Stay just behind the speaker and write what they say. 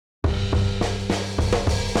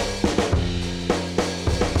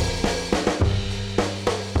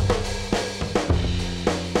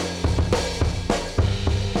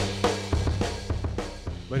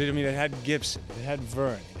But it had Gibson, it had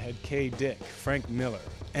Verne, it had K. Dick, Frank Miller,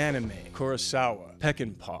 anime, Kurosawa,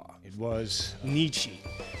 Peckinpah. It was Nietzsche.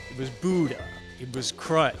 It was Buddha. It was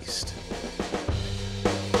Christ.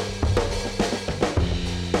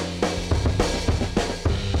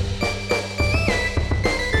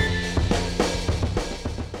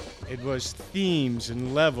 It was themes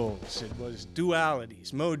and levels. It was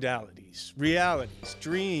dualities, modalities, realities,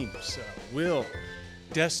 dreams, will,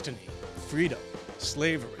 destiny, freedom,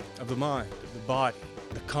 slavery of the mind, of the body,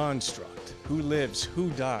 the construct, who lives,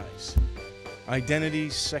 who dies, identity,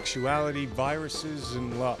 sexuality, viruses,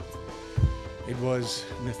 and love. It was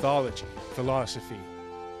mythology, philosophy,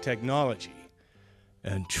 technology,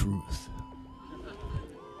 and truth.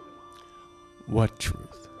 What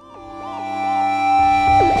truth?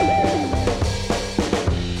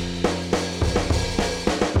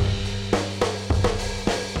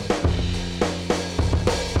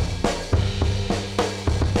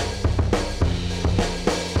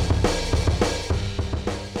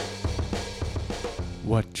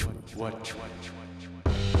 What truth? What truth?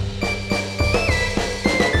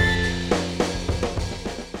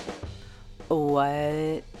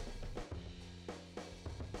 What?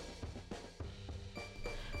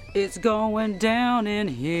 It's going down in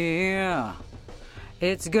here.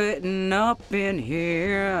 It's getting up in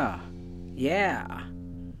here. Yeah.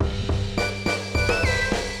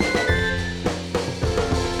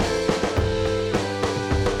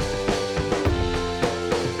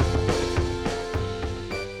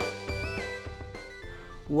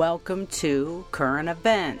 Welcome to Current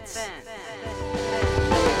Events.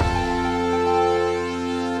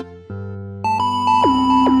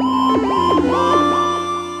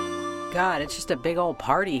 God, it's just a big old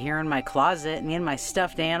party here in my closet, me and my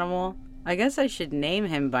stuffed animal. I guess I should name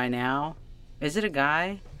him by now. Is it a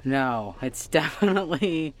guy? No, it's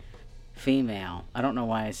definitely female. I don't know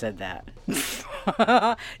why I said that.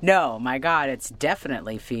 No, my God, it's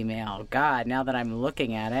definitely female. God, now that I'm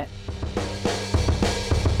looking at it.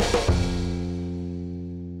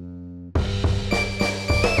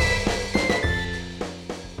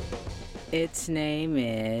 Its name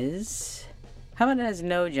is... How about it has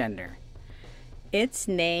no gender? Its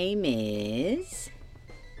name is...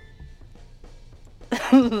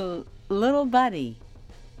 Little Buddy.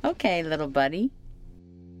 Okay, Little Buddy.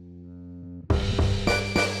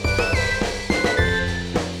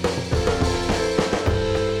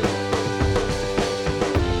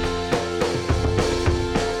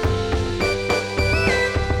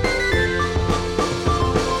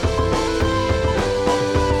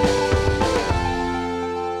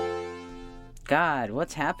 God,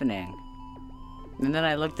 what's happening? And then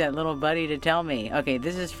I looked at Little Buddy to tell me, okay,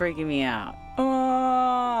 this is freaking me out.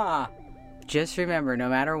 Ah! Just remember, no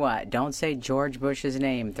matter what, don't say George Bush's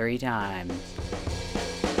name 3 times.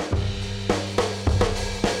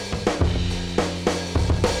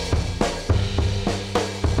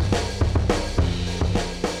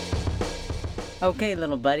 Okay,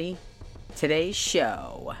 Little Buddy, today's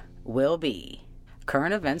show will be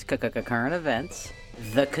current events, current events,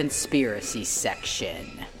 the conspiracy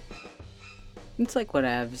section. It's like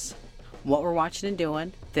whatevs. What we're watching and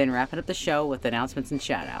doing, then wrapping up the show with announcements and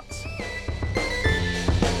shoutouts.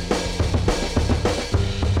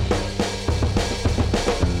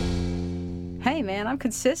 Hey man, I'm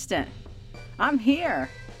consistent. I'm here.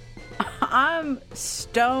 I'm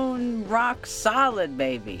stone rock solid,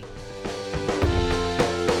 baby.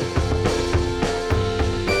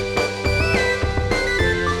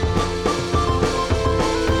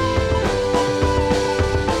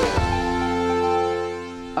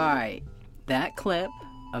 Alright, that clip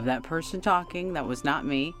of that person talking, that was not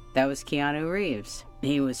me. That was Keanu Reeves.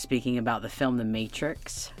 He was speaking about the film The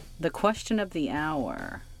Matrix. The question of the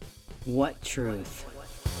hour. What truth?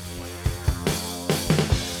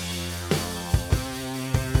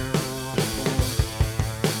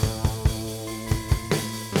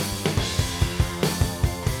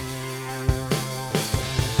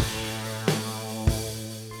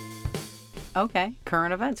 Okay,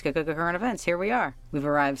 current events, current events, here we are. We've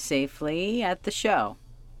arrived safely at the show.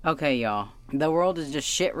 Okay, y'all, the world is just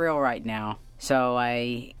shit real right now. So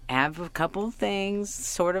I have a couple of things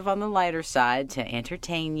sort of on the lighter side to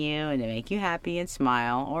entertain you and to make you happy and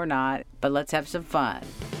smile, or not, but let's have some fun.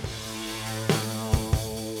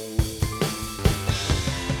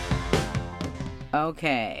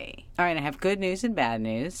 Okay, alright, I have good news and bad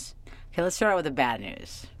news. Okay, let's start out with the bad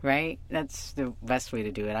news, right? That's the best way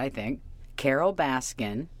to do it, I think. Carol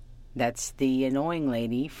Baskin, that's the annoying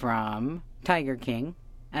lady from Tiger King.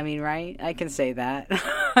 I mean, right? I can say that.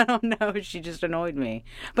 I don't know, she just annoyed me.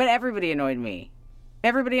 But everybody annoyed me.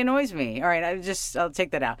 Everybody annoys me. All right, I'll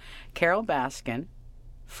take that out. Carol Baskin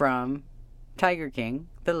from Tiger King,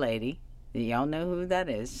 the lady. Y'all know who that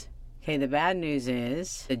is. Okay, the bad news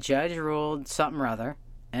is the judge ruled something or other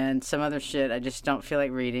and some other shit I just don't feel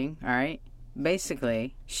like reading, all right?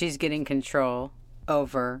 Basically, she's getting control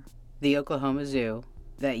over the Oklahoma Zoo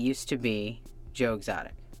that used to be Joe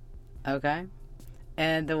Exotic. Okay?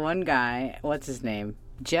 And the one guy, what's his name?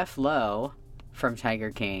 Jeff Lowe from Tiger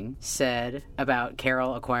King said about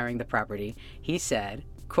Carol acquiring the property, he said,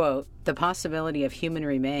 quote, "The possibility of human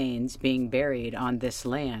remains being buried on this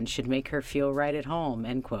land should make her feel right at home,"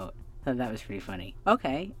 end quote. I thought that was pretty funny.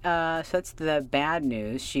 Okay, so that's the bad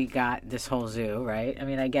news. She got this whole zoo, right? I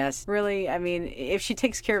mean, I guess, really, if she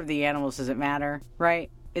takes care of the animals, does it matter, right?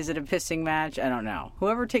 Is it a pissing match? I don't know.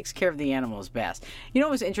 Whoever takes care of the animals best. You know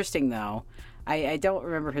what was interesting, though? I don't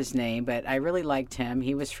remember his name, but I really liked him.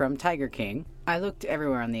 He was from Tiger King. I looked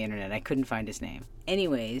everywhere on the internet. I couldn't find his name.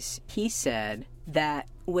 Anyways, he said that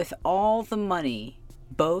with all the money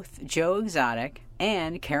both Joe Exotic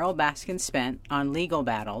and Carol Baskin spent on legal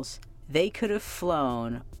battles, they could have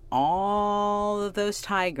flown all of those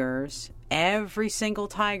tigers, every single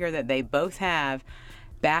tiger that they both have,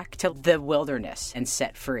 back to the wilderness and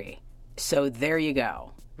set free. So there you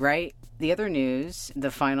go, right? The other news,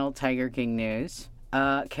 the final Tiger King news,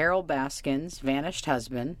 Carol Baskin's vanished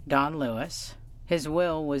husband, Don Lewis, his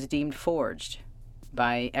will was deemed forged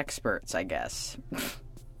by experts, I guess.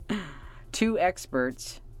 2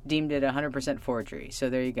 experts deemed it 100% forgery, so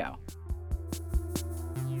there you go.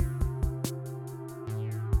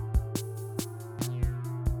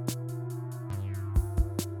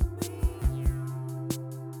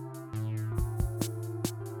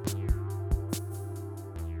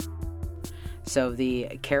 So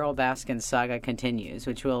the Carol Baskin saga continues,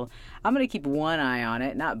 which I'm going to keep one eye on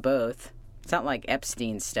it, not both. It's not like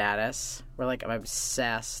Epstein status, where like I'm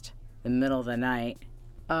obsessed in the middle of the night.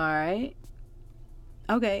 All right.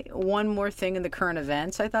 Okay, one more thing in the current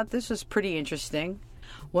events. I thought this was pretty interesting.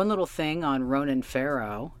 One little thing on Ronan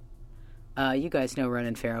Farrow. You guys know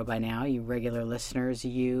Ronan Farrow by now, you regular listeners,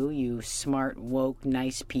 you smart, woke,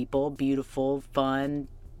 nice people, beautiful, fun,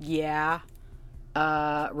 yeah.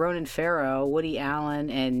 Ronan Farrow, Woody Allen,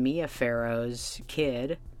 and Mia Farrow's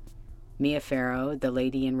kid. Mia Farrow, the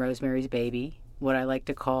lady in Rosemary's Baby, what I like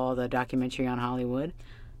to call the documentary on Hollywood.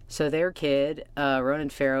 So their kid, Ronan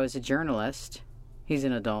Farrow, is a journalist. He's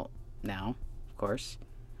an adult now, of course.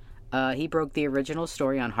 He broke the original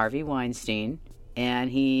story on Harvey Weinstein, and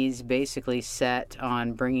he's basically set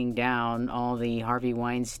on bringing down all the Harvey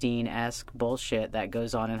Weinstein-esque bullshit that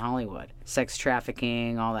goes on in Hollywood. Sex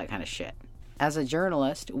trafficking, all that kind of shit. As a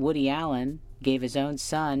journalist, Woody Allen gave his own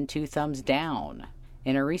son 2 thumbs down.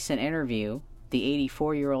 In a recent interview, the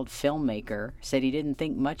 84-year-old filmmaker said he didn't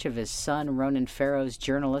think much of his son Ronan Farrow's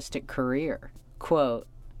journalistic career. Quote,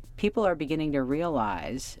 "People are beginning to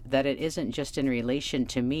realize that it isn't just in relation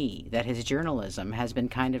to me that his journalism has been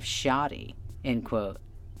kind of shoddy," end quote,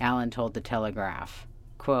 Allen told The Telegraph.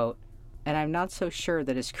 Quote, "And I'm not so sure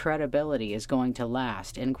that his credibility is going to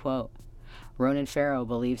last," end quote. Ronan Farrow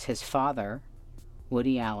believes his father,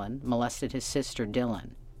 Woody Allen, molested his sister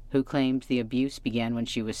Dylan, who claimed the abuse began when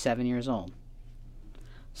she was 7 years old.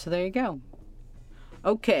 So there you go.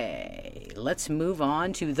 Okay, let's move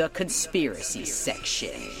on to the conspiracy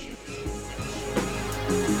section.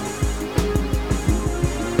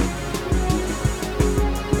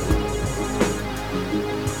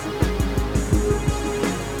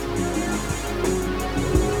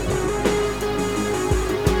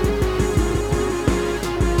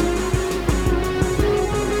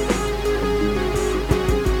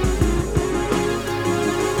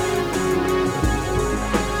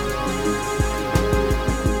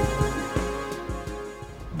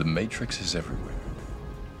 Matrix is everywhere.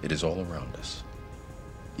 It is all around us.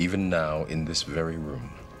 Even now, in this very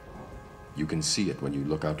room. You can see it when you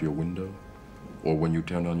look out your window or when you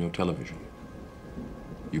turn on your television.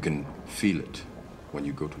 You can feel it when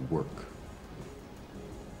you go to work,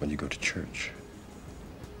 when you go to church,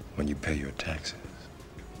 when you pay your taxes.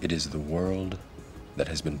 It is the world that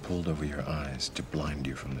has been pulled over your eyes to blind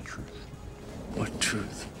you from the truth. What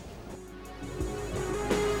truth?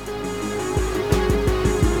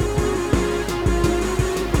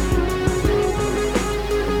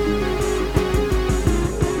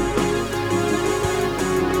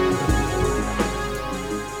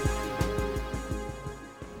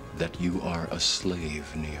 That you are a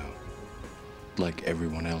slave, Neo. Like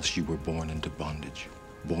everyone else, you were born into bondage.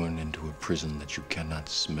 Born into a prison that you cannot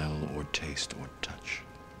smell or taste or touch.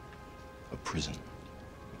 A prison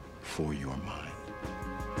for your mind.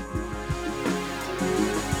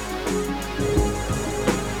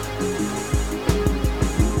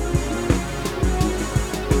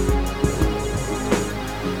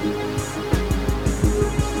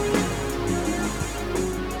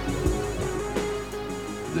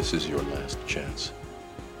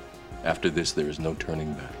 After this, there is no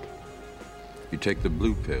turning back. You take the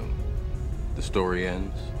blue pill, the story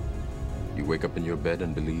ends. You wake up in your bed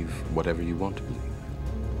and believe whatever you want to believe.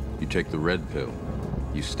 You take the red pill,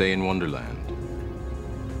 you stay in Wonderland,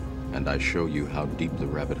 and I show you how deep the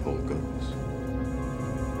rabbit hole goes.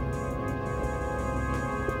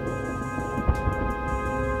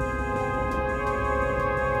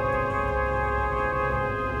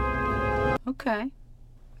 Okay.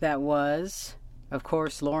 That was, of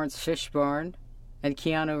course, Lawrence Fishburne and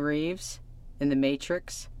Keanu Reeves in The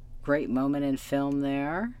Matrix. Great moment in film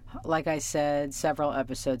there. Like I said several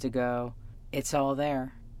episodes ago, it's all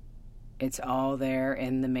there. It's all there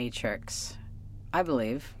in The Matrix. I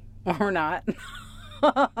believe. Or not.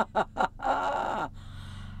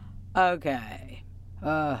 Okay.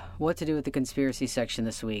 What to do with the conspiracy section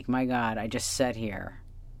this week? My God, I just sat here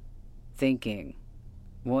thinking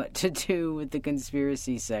what to do with the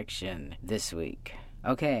conspiracy section this week.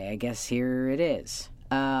 Okay, I guess here it is.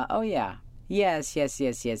 Oh yeah. Yes.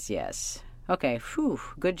 Okay, whew,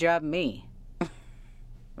 good job me.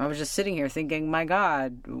 I was just sitting here thinking, my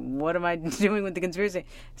God, what am I doing with the conspiracy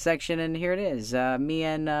section? And here it is. Me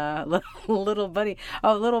and Little Buddy.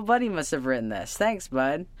 Oh, Little Buddy must have written this. Thanks,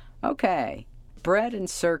 bud. Okay. Bread and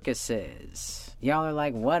circuses. Y'all are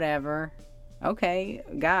like, whatever. Okay,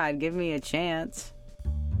 God, give me a chance.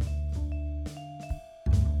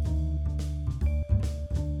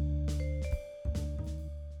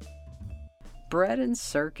 Bread and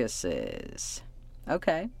circuses.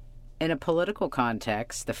 Okay. In a political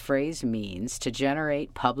context, the phrase means to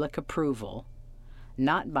generate public approval,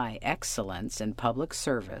 not by excellence in public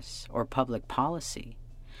service or public policy,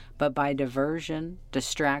 but by diversion,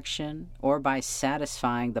 distraction, or by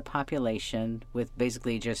satisfying the population with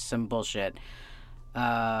basically just some bullshit.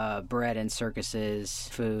 Bread and circuses,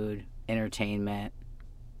 food, entertainment,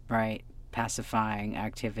 right? Pacifying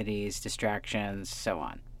activities, distractions, so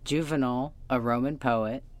on. Juvenal, a Roman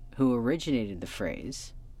poet who originated the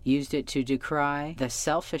phrase, used it to decry the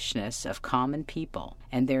selfishness of common people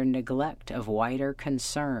and their neglect of wider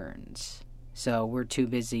concerns. So we're too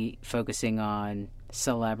busy focusing on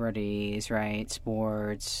celebrities, right?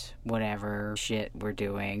 Sports, whatever shit we're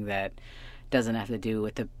doing that doesn't have to do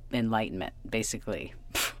with the enlightenment, basically.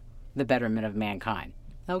 The betterment of mankind.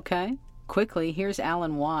 Okay. Quickly, here's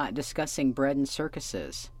Alan Watt discussing bread and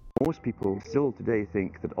circuses. Most people still today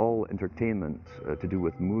think that all entertainment to do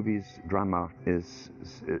with movies, drama, is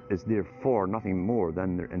therefore nothing more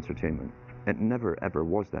than their entertainment. It never ever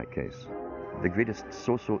was that case. The greatest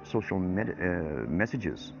social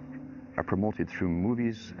messages are promoted through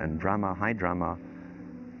movies and drama, high drama,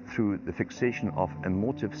 through the fixation of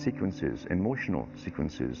emotive sequences, emotional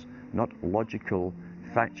sequences, not logical,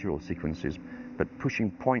 factual sequences, but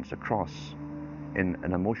pushing points across in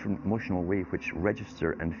an emotional way which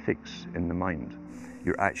register and fix in the mind.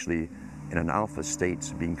 You're actually in an alpha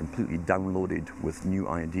state being completely downloaded with new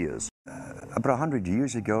ideas. About 100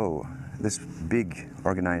 years ago, this big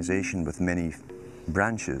organization with many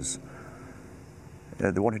branches,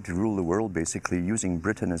 they wanted to rule the world basically using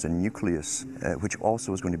Britain as a nucleus, which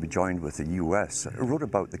also was going to be joined with the US. It wrote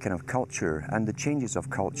about the kind of culture and the changes of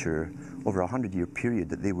culture over a 100-year period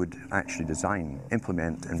that they would actually design,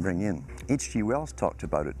 implement and bring in. H.G. Wells talked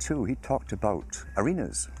about it too. He talked about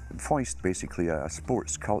arenas, voiced basically a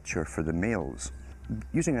sports culture for the males,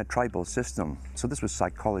 using a tribal system. So this was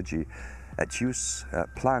psychology at use,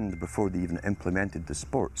 planned before they even implemented the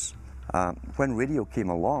sports. When radio came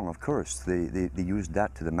along, of course, they used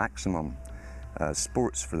that to the maximum.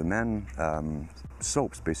 Sports for the men,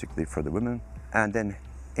 soaps basically for the women, and then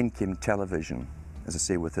in came television, as I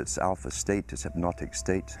say, with its alpha state, its hypnotic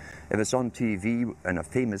state. If it's on TV and a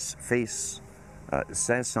famous face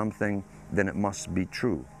says something, then it must be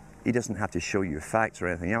true. He doesn't have to show you facts or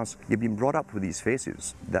anything else. You've been brought up with these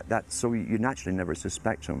faces, so you naturally never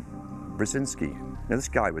suspect him. Brzezinski, now this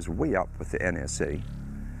guy was way up with the NSA.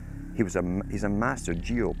 He's a master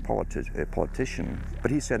geopolitician, but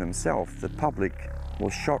he said himself the public will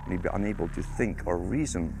shortly be unable to think or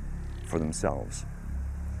reason for themselves.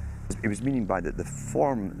 It was meaning by the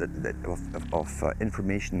form of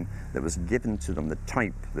information that was given to them, the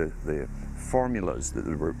type, the formulas that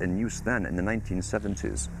were in use then in the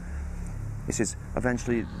 1970s. He says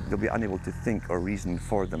eventually they'll be unable to think or reason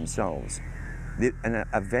for themselves. And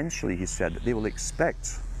eventually, he said, they will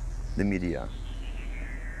expect the media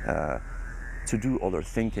to do all their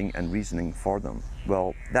thinking and reasoning for them.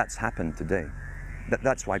 Well, that's happened today.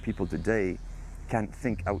 That's why people today can't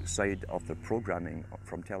think outside of the programming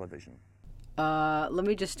from television. Let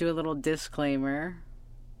me just do a little disclaimer.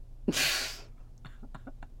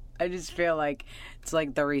 I just feel like it's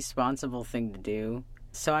like the responsible thing to do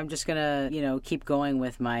So I'm just gonna, keep going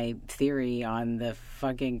with my theory on the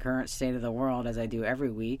fucking current state of the world as I do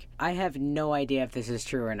every week. I have no idea if this is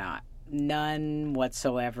true or not. None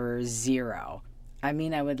whatsoever. Zero. I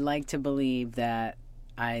mean, I would like to believe that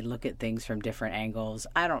I look at things from different angles.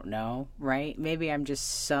 I don't know, right? Maybe I'm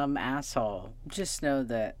just some asshole. Just know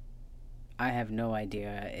that I have no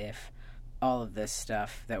idea if all of this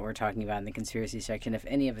stuff that we're talking about in the conspiracy section, if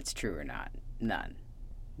any of it's true or not. None.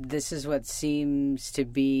 This is what seems to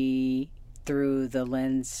be through the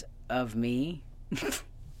lens of me.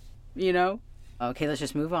 Okay, let's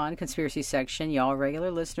just move on. Conspiracy section. Y'all regular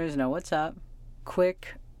listeners know what's up.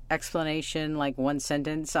 Quick explanation, like one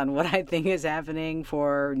sentence on what I think is happening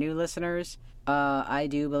for new listeners. I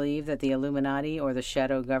do believe that the Illuminati or the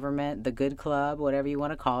shadow government, the good club, whatever you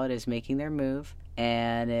want to call it, is making their move.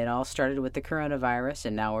 And it all started with the coronavirus,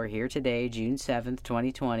 and now we're here today, June 7th,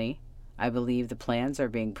 2020. I believe the plans are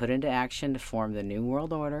being put into action to form the New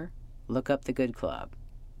World Order. Look up the Good Club.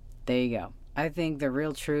 There you go. I think the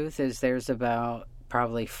real truth is there's about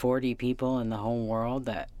probably 40 people in the whole world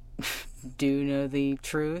that do know the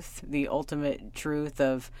truth, the ultimate truth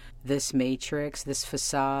of this matrix, this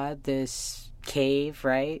facade, this cave,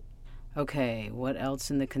 right? Okay, what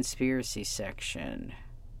else in the conspiracy section?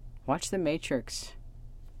 Watch The Matrix.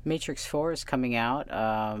 Matrix 4 is coming out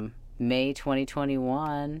May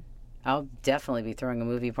 2021. I'll definitely be throwing a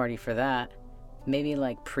movie party for that. Maybe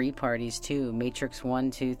like pre-parties too. Matrix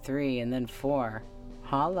 1, 2, 3, and then 4.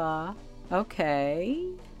 Holla. Okay.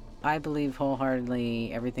 I believe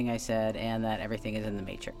wholeheartedly everything I said and that everything is in the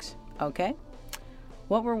Matrix. Okay?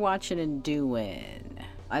 What we're watching and doing.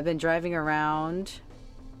 I've been driving around,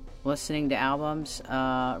 listening to albums,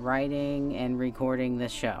 writing, and recording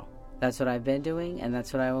this show. That's what I've been doing, and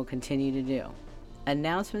that's what I will continue to do.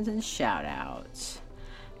 Announcements and shout-outs.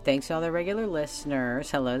 Thanks to all the regular listeners.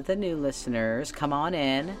 Hello to the new listeners. Come on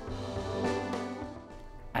in.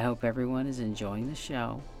 I hope everyone is enjoying the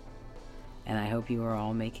show. And I hope you are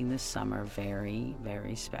all making this summer very,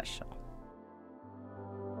 very special.